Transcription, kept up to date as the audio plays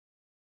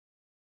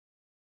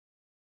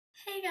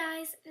Hey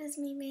guys, it is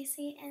me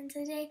Macy, and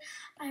today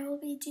I will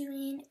be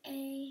doing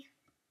a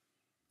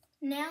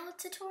nail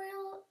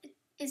tutorial. It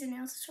is a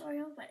nail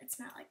tutorial, but it's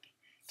not like,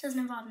 it doesn't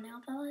involve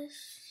nail polish.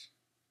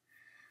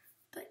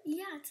 But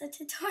yeah, it's a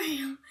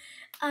tutorial.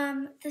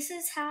 This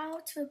is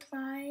how to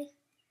apply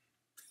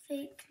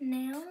fake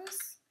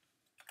nails,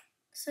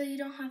 so you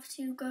don't have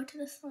to go to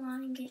the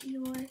salon and get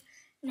your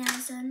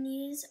nails done.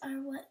 These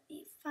are what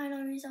the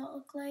final result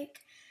look like.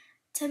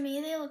 To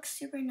me, they look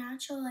super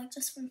natural, like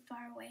just from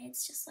far away.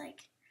 It's just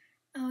like,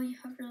 oh, you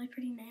have really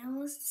pretty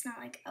nails. It's not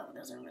like, oh,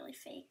 those are really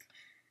fake.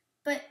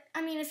 But,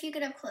 I mean, if you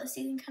get up close,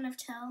 you can kind of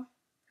tell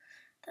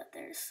that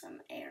there's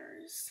some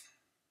errors.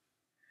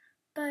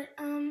 But,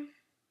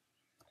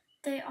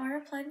 they are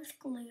applied with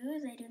glue.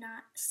 They do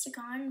not stick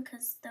on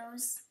because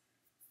those,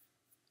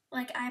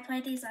 like, I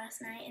applied these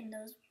last night and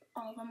those,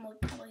 all of them would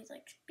probably,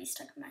 like, be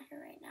stuck in my hair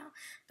right now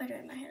by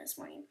doing my hair this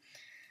morning.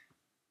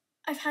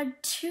 I've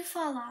had 2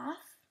 fall off,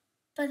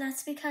 but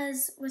that's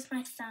because with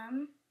my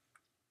thumb,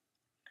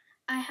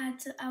 I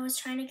was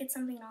trying to get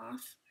something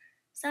off.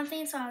 So I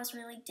was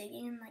really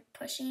digging and like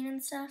pushing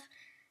and stuff.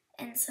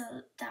 And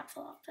so that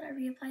fell off, but I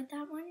reapplied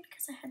that one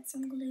because I had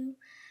some glue.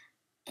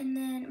 And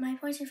then my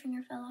pointer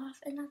finger fell off,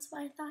 and that's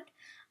why I thought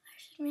I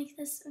should make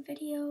this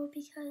video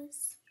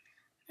because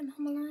I'm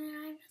home alone and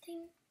I have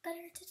nothing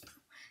better to do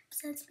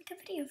besides make a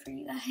video for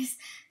you guys.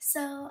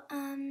 So,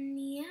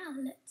 yeah,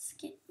 let's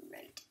get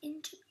right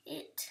into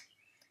it.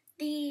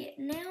 The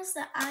nails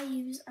that I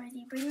use are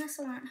the Bring the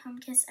Salon Home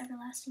Kiss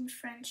Everlasting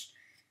French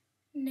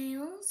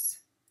nails.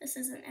 This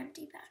is an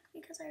empty pack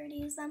because I already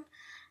used them.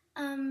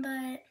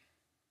 But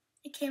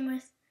it came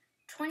with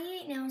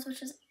 28 nails,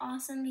 which is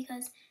awesome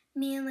because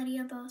me and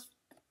Lydia both,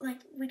 me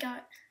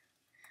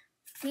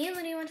and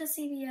Lydia went to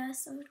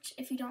CVS, which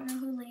if you don't know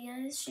who Lydia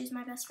is, she's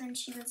my best friend.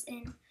 She was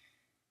in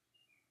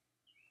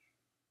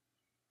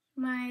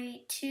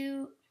my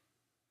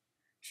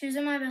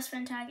best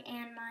friend tag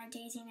and my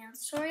Daisy nail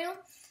tutorial.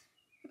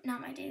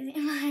 Not my Daisy,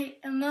 my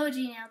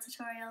emoji nail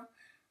tutorial.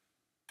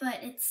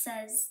 But it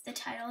says the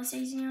title is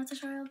Daisy nail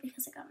tutorial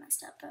because it got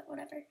messed up, but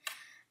whatever.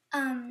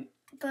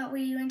 But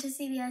we went to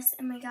CVS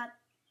and we got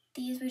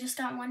these. We just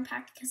got one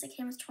pack because it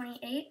came with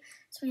 28.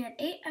 So we had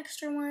 8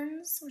 extra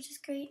ones, which is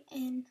great.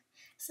 And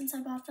since I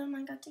bought them,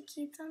 I got to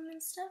keep them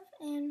and stuff.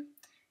 And it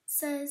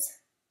says,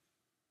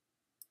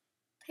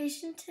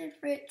 patented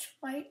rich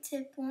white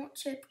tip won't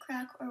chip,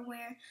 crack, or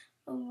wear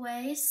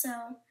away.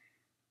 So,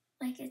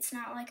 like, it's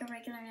not like a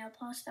regular nail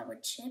polish that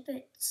would chip.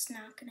 It's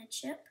not going to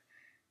chip.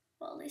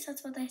 Well, at least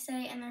that's what they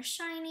say. And they're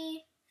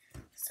shiny.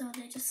 So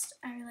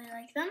I really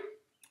like them.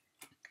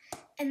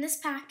 And this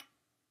pack,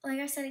 like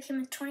I said, it came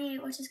with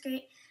 28, which is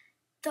great.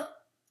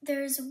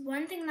 There's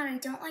one thing that I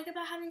don't like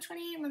about having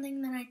 28, one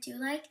thing that I do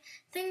like.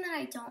 The thing that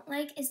I don't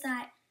like is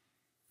that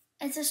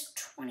it's just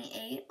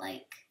 28,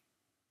 like,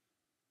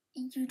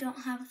 you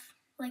don't have,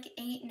 like,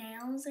 8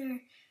 nails,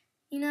 or,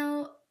 you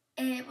know,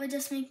 it would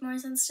just make more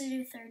sense to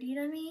do 30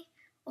 to me,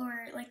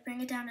 or, like,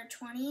 bring it down to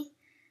 20,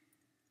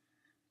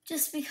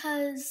 just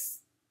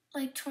because,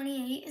 like,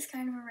 28 is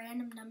kind of a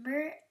random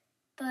number,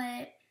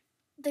 but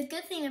the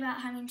good thing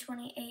about having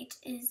 28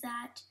 is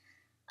that,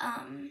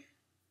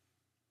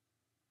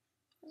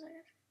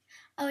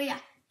 oh yeah,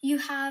 you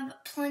have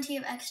plenty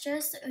of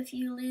extras. So if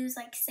you lose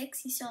like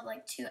 6, you still have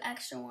like 2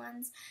 extra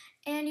ones.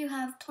 And you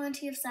have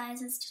plenty of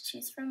sizes to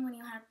choose from when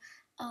you have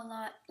a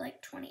lot,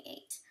 like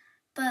 28.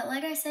 But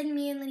like I said,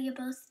 me and Lydia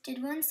both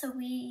did one, so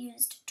we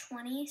used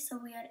 20, so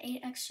we had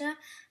 8 extra.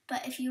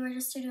 But if you were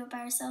just to do it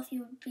by yourself,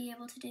 you would be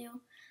able to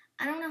do,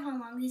 I don't know how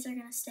long these are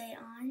going to stay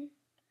on.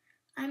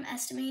 I'm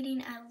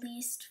estimating at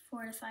least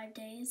 4 to 5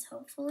 days,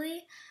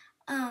 hopefully.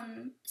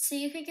 So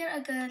you could get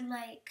a good,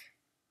 like,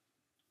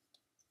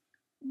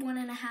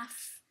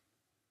 1.5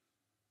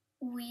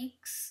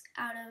 weeks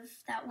out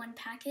of that one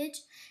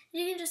package.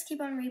 You can just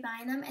keep on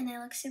rebuying them, and they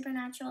look super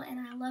natural, and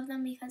I love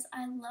them because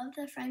I love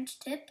the French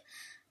tip,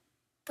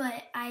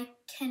 but I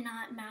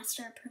cannot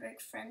master a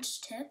perfect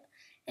French tip.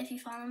 If you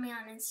follow me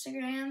on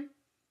Instagram,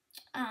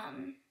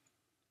 I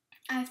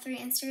have 3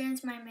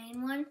 Instagrams. My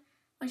main one,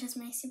 which is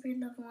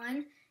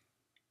MacyBreedLove1,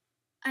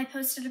 I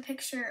posted a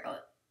picture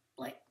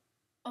like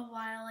a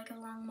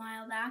long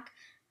while back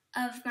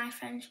of my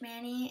French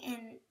mani,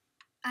 and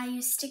I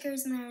used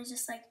stickers, and there was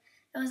just like,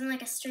 it wasn't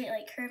like a straight,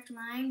 like, curved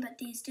line, but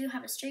these do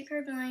have a straight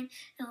curved line.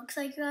 It looks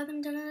like you got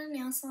them done at a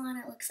nail salon.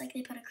 It looks like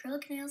they put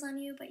acrylic nails on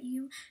you, but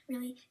you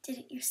really did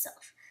it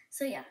yourself.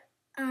 So yeah,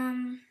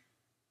 I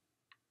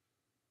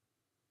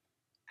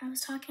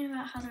was talking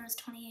about how there was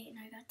 28, and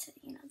I got to,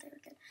 they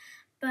were good.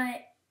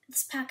 But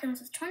this pack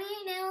comes with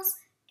 28 nails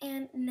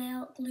and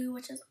nail glue,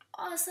 which is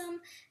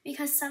awesome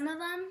because some of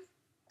them,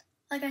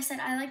 like I said,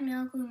 I like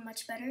nail glue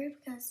much better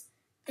because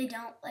they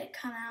don't, like,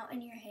 come out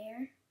in your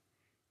hair.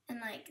 And,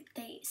 like,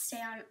 they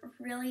stay on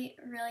really,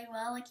 really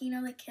well. Like,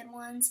 the kid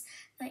ones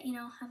that,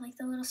 have, like,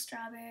 the little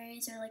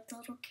strawberries or, like, the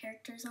little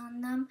characters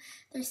on them.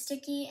 They're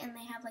sticky, and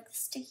they have, like, the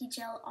sticky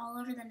gel all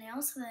over the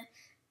nail.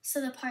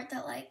 So the part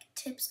that, like,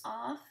 tips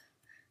off,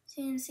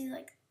 so you can see,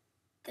 like,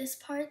 this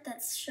part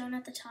that's shown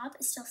at the top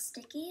is still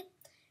sticky.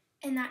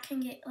 and that can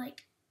get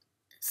like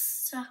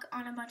stuck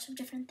on a bunch of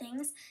different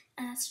things,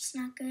 and that's just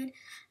not good.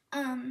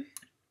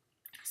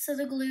 So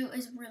the glue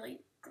is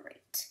really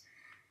great.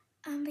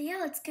 But yeah,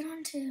 let's get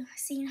on to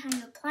seeing how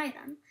you apply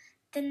them.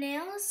 The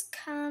nails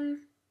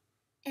come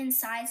in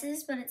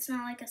sizes, but it's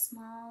not like a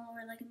small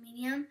or like a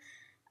medium.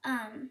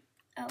 And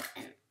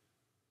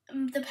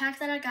the pack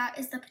that I got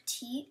is the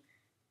petite.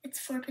 It's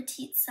for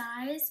petite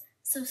size,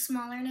 so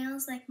smaller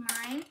nails like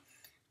mine.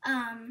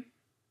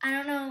 I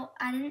don't know,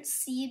 I didn't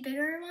see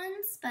bigger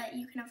ones, but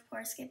you can of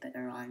course get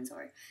bigger ones,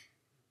 or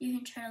you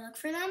can try to look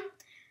for them.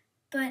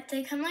 But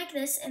they come like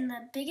this, and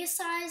the biggest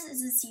size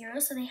is a 0,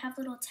 so they have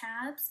little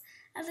tabs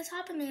at the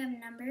top and they have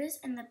numbers,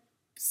 and the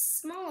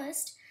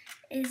smallest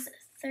is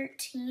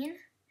 13.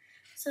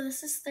 So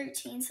this is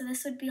 13, so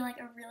this would be like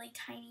a really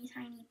tiny,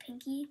 tiny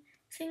pinky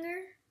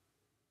finger.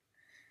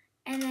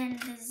 And then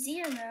the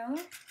 0,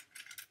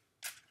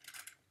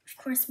 of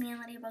course me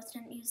and Lydia both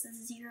didn't use the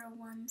 0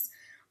 ones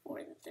or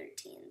the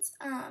 13s.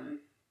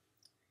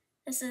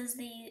 This is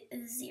the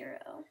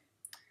 0.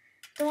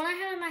 The one I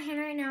have in my hand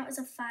right now is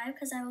a 5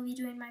 because I will be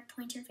doing my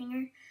pointer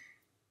finger.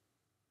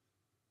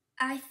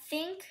 I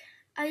think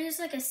I used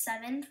like a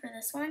 7 for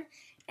this one,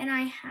 and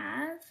I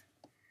have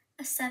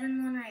a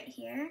 7 one right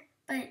here,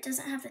 but it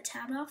doesn't have the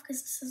tab off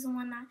because this is the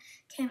one that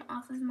came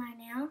off of my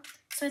nail.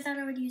 So I thought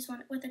I would use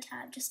one with a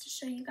tab just to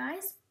show you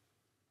guys.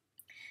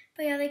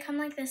 But yeah, they come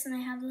like this, and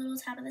they have a little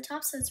tab at the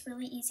top, so it's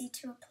really easy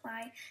to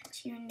apply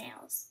to your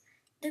nails.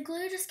 The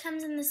glue just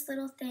comes in this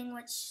little thing,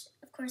 which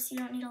of course you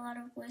don't need a lot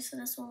of glue, so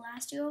this will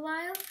last you a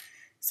while.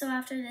 So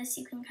after this,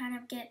 you can kind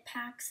of get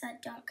packs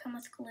that don't come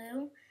with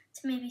glue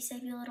to maybe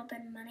save you a little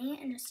bit of money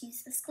and just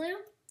use this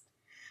glue.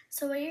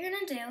 So what you're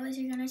going to do is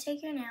you're going to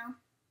take your nail,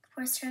 of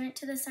course turn it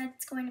to the side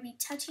that's going to be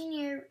touching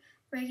your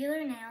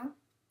regular nail,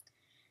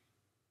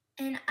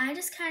 and I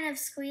just kind of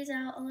squeeze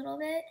out a little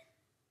bit.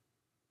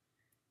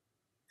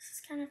 This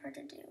is kind of hard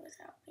to do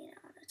without being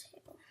on a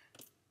table.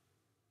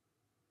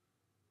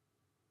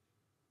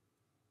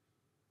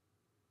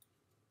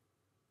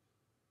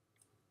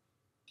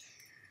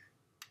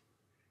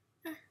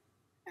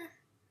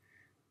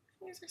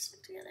 Fingers are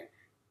stuck together.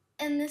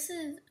 And this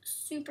is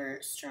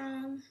super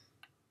strong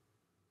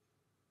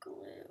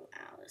glue.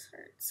 Ow, this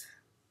hurts.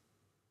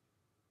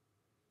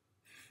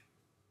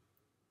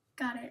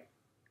 Got it.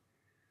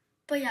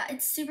 But yeah,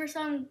 it's super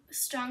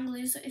strong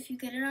glue, so if you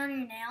get it on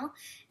your nail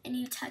and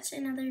you touch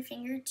another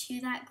finger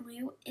to that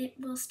glue, it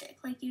will stick.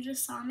 Like you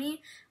just saw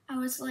me, I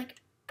was like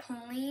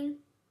pulling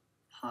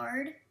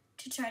hard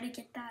to try to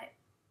get that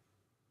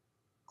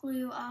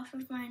glue off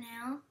of my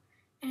nail,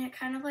 and it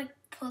kind of like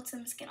pulled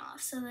some skin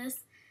off. So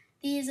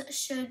these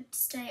should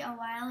stay a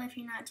while if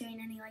you're not doing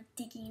any like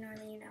digging or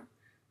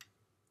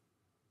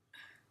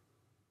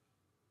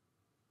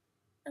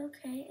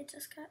Okay, it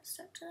just got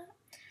stuck to that.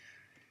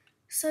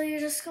 So you're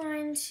just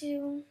going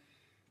to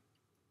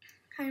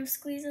kind of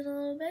squeeze it a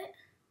little bit.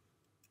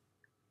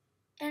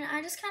 And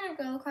I just kind of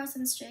go across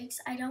in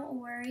streaks. I don't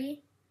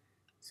worry.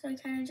 So I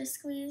kind of just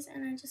squeeze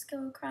and I just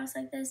go across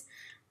like this.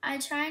 I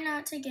try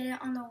not to get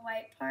it on the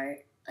white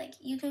part. Like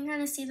you can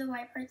kind of see the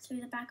white part through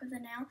the back of the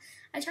nail.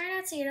 I try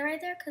not to get it right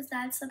there because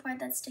that's the part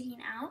that's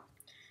sticking out.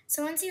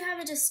 So once you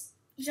have it,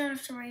 you don't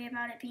have to worry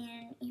about it being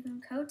an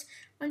even coat.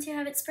 Once you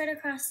have it spread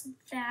across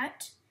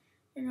that,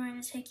 you're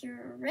going to take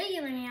your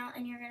regular nail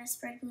and you're going to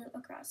spread glue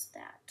across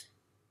that.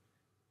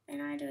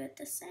 And I do it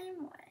the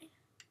same way.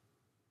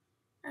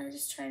 I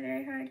just try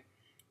very hard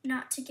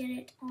not to get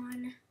it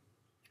on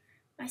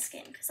my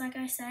skin because like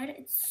I said,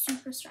 it's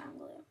super strong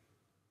glue.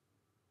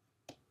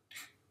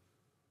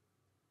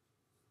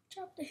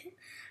 Dropped it.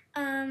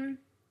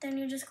 Then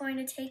you're just going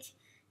to take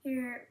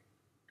your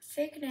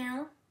fake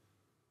nail,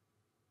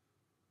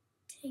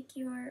 take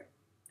your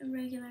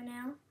regular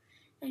nail,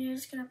 and you're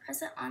just going to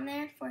press it on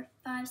there for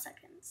 5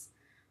 seconds.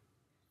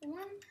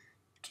 1,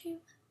 2,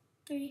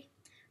 3,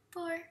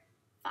 4,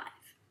 5.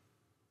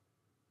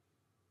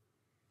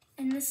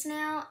 And this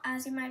nail,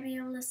 as you might be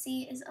able to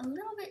see, is a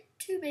little bit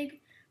too big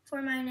for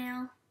my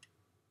nail,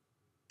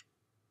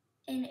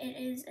 and it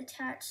is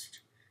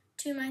attached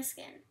to my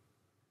skin.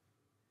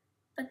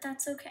 But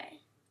that's okay.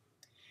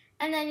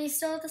 And then you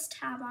still have this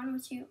tab on,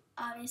 which you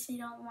obviously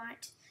don't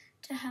want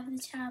to have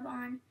the tab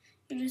on.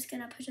 You're just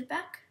going to push it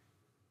back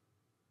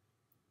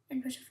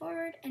and push it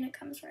forward, and it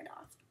comes right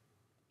off.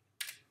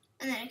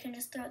 And then you can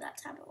just throw that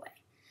tab away.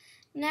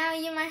 Now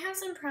you might have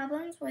some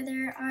problems where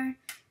there are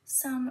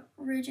some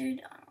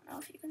rigid, I don't know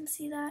if you can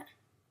see that.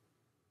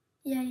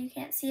 Yeah, you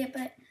can't see it,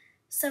 but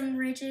some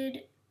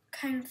rigid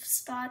kind of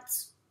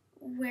spots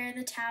where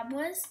the tab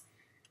was.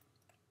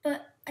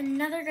 But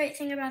another great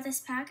thing about this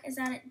pack is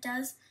that it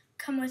does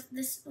come with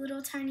this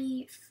little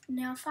tiny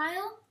nail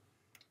file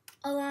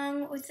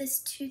along with this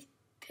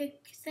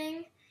toothpick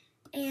thing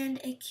and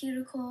a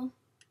cuticle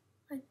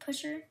like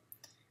pusher.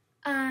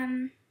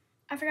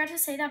 I forgot to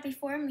say that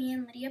before me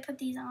and Lydia put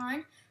these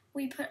on,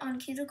 we put on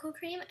cuticle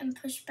cream and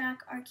pushed back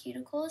our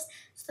cuticles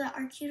so that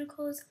our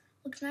cuticles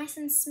looked nice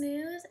and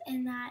smooth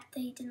and that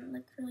they didn't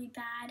look really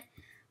bad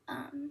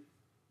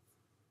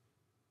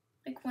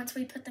like once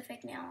we put the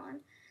fake nail on.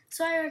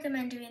 So I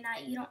recommend doing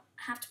that. You don't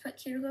have to put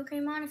cuticle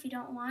cream on if you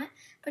don't want,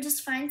 but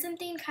just find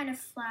something kind of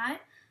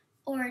flat,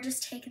 or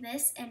just take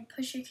this and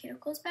push your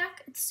cuticles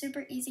back. It's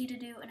super easy to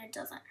do and it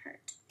doesn't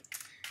hurt.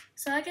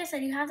 So like I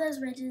said, you have those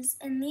ridges,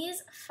 and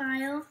these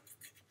file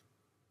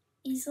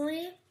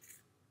easily,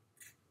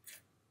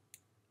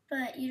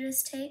 but you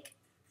just take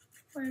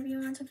whatever you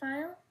want to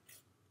file.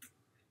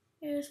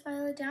 You just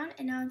file it down,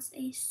 and now it's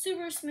a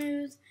super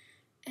smooth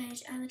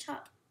edge at the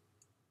top.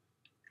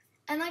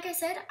 And like I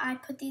said, I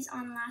put these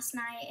on last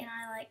night,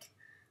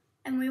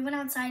 and we went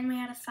outside and we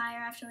had a fire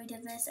after we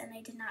did this, and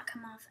they did not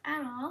come off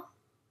at all.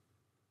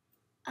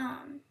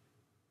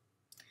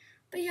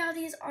 But yeah,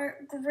 these are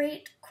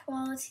great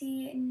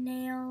quality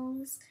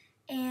nails,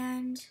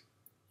 and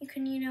you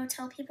can,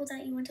 tell people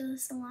that you went to the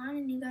salon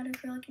and you got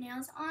acrylic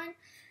nails on,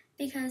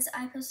 because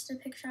I posted a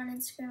picture on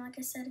Instagram, like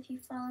I said, if you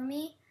follow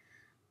me,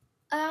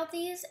 about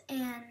these,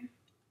 and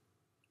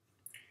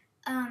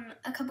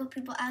a couple of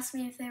people asked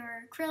me if they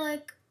were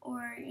acrylic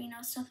or,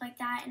 stuff like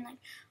that, and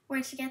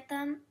where to get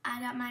them. I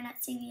got mine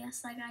at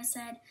CVS, like I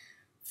said,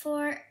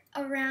 for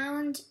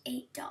around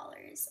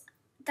 $8.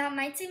 That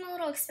might seem a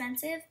little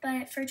expensive,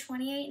 but for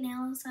 28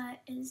 nails,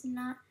 that is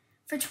not.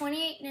 For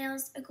 28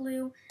 nails, a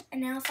glue, a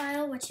nail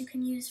file, which you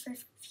can use for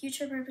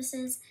future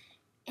purposes,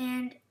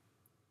 and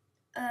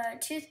a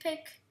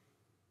toothpick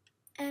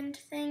end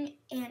thing,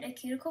 and a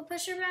cuticle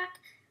pusher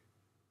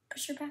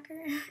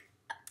backer.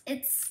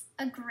 It's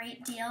a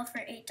great deal for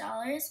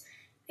 $8,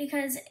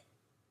 because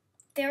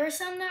there were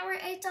some that were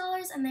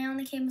 $8 and they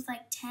only came with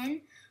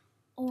 10,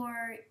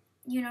 or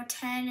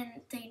 10,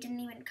 and they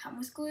didn't even come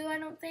with glue, I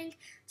don't think.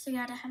 So you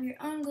had to have your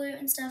own glue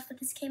and stuff, but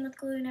this came with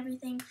glue and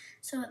everything.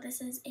 So this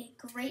is a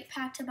great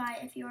pack to buy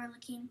if you are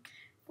looking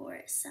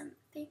for some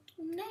fake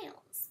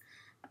nails.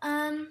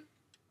 I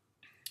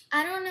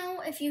don't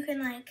know if you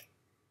can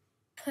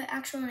put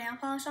actual nail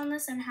polish on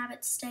this and have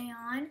it stay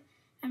on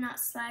and not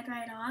slide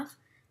right off.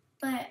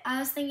 But I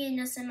was thinking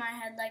just in my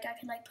head, I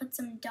could put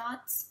some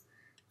dots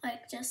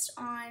just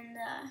on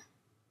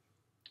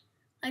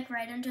the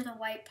right under the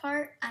white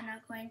part. I'm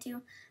not going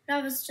to, but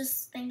I was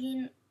just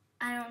thinking,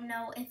 I don't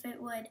know if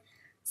it would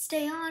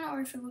stay on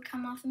or if it would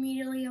come off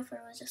immediately, or if it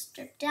would just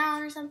drip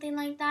down or something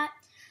like that.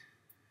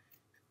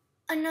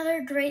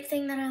 Another great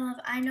thing that I love,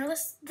 I know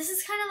this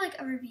is kind of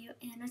like a review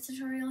and a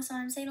tutorial, so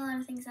I'm saying a lot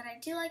of things that I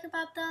do like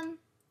about them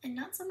and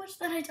not so much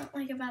that I don't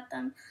like about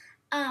them.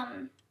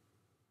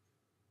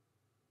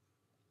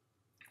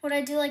 What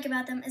I do like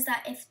about them is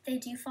that if they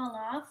do fall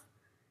off,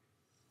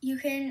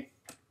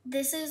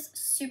 this is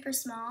super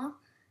small,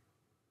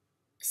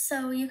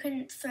 so you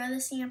can throw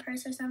this in your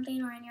purse or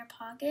something, or in your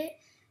pocket,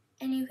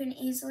 and you can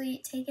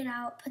easily take it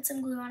out, put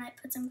some glue on it,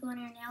 put some glue on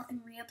your nail,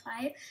 and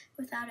reapply it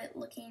without it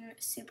looking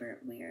super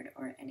weird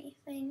or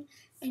anything,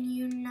 and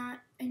you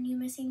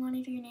missing one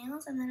of your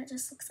nails, and then it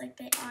just looks like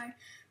they are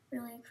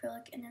really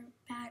acrylic and in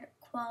bad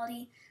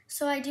quality.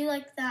 So I do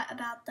like that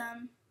about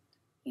them.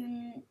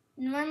 You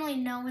normally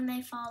know when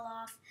they fall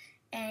off,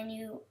 and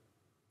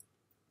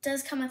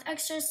does come with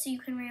extras, so you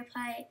can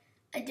reapply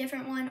a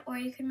different one, or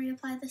you can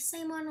reapply the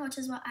same one, which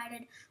is what I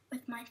did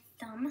with my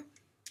thumb.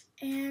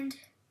 And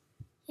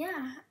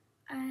yeah,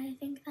 I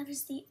think that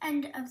is the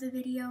end of the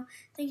video.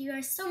 Thank you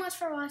guys so much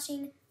for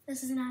watching.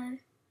 This is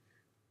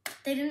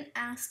they didn't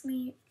ask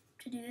me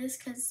to do this,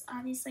 because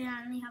obviously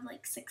I only have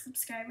 6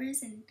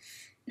 subscribers and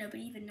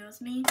nobody even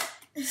knows me.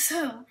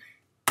 So,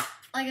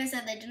 like I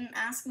said, they didn't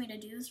ask me to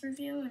do this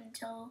review and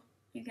tell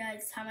you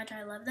guys how much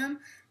I love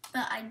them,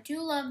 but I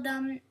do love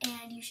them,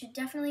 and you should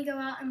definitely go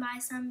out and buy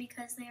some,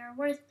 because they are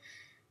worth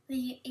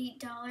the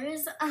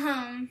 $8.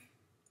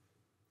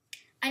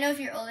 I know if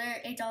you're older,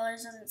 $8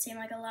 doesn't seem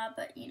like a lot,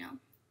 but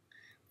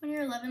when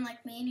you're 11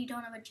 like me and you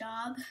don't have a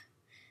job,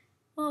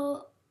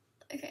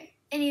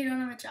 and you don't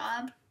have a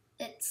job,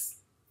 it's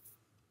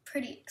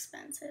pretty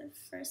expensive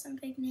for some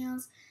fake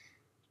nails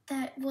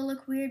that will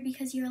look weird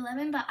because you're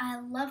 11, but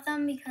I love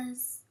them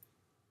because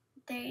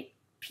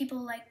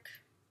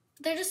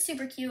they're just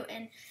super cute,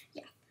 and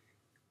yeah.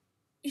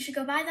 You should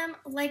go buy them,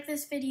 like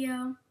this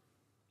video,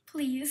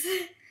 please,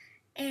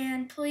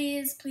 and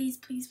please, please,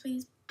 please,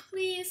 please,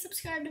 please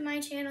subscribe to my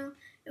channel.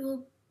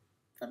 The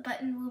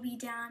button will be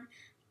down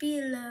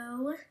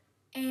below,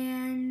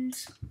 and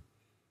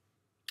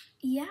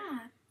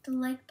yeah, the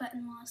like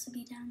button will also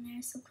be down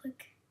there, so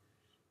click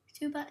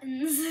 2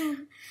 buttons.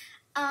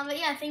 But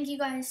yeah, thank you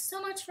guys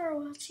so much for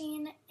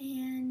watching,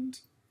 and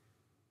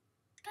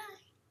bye.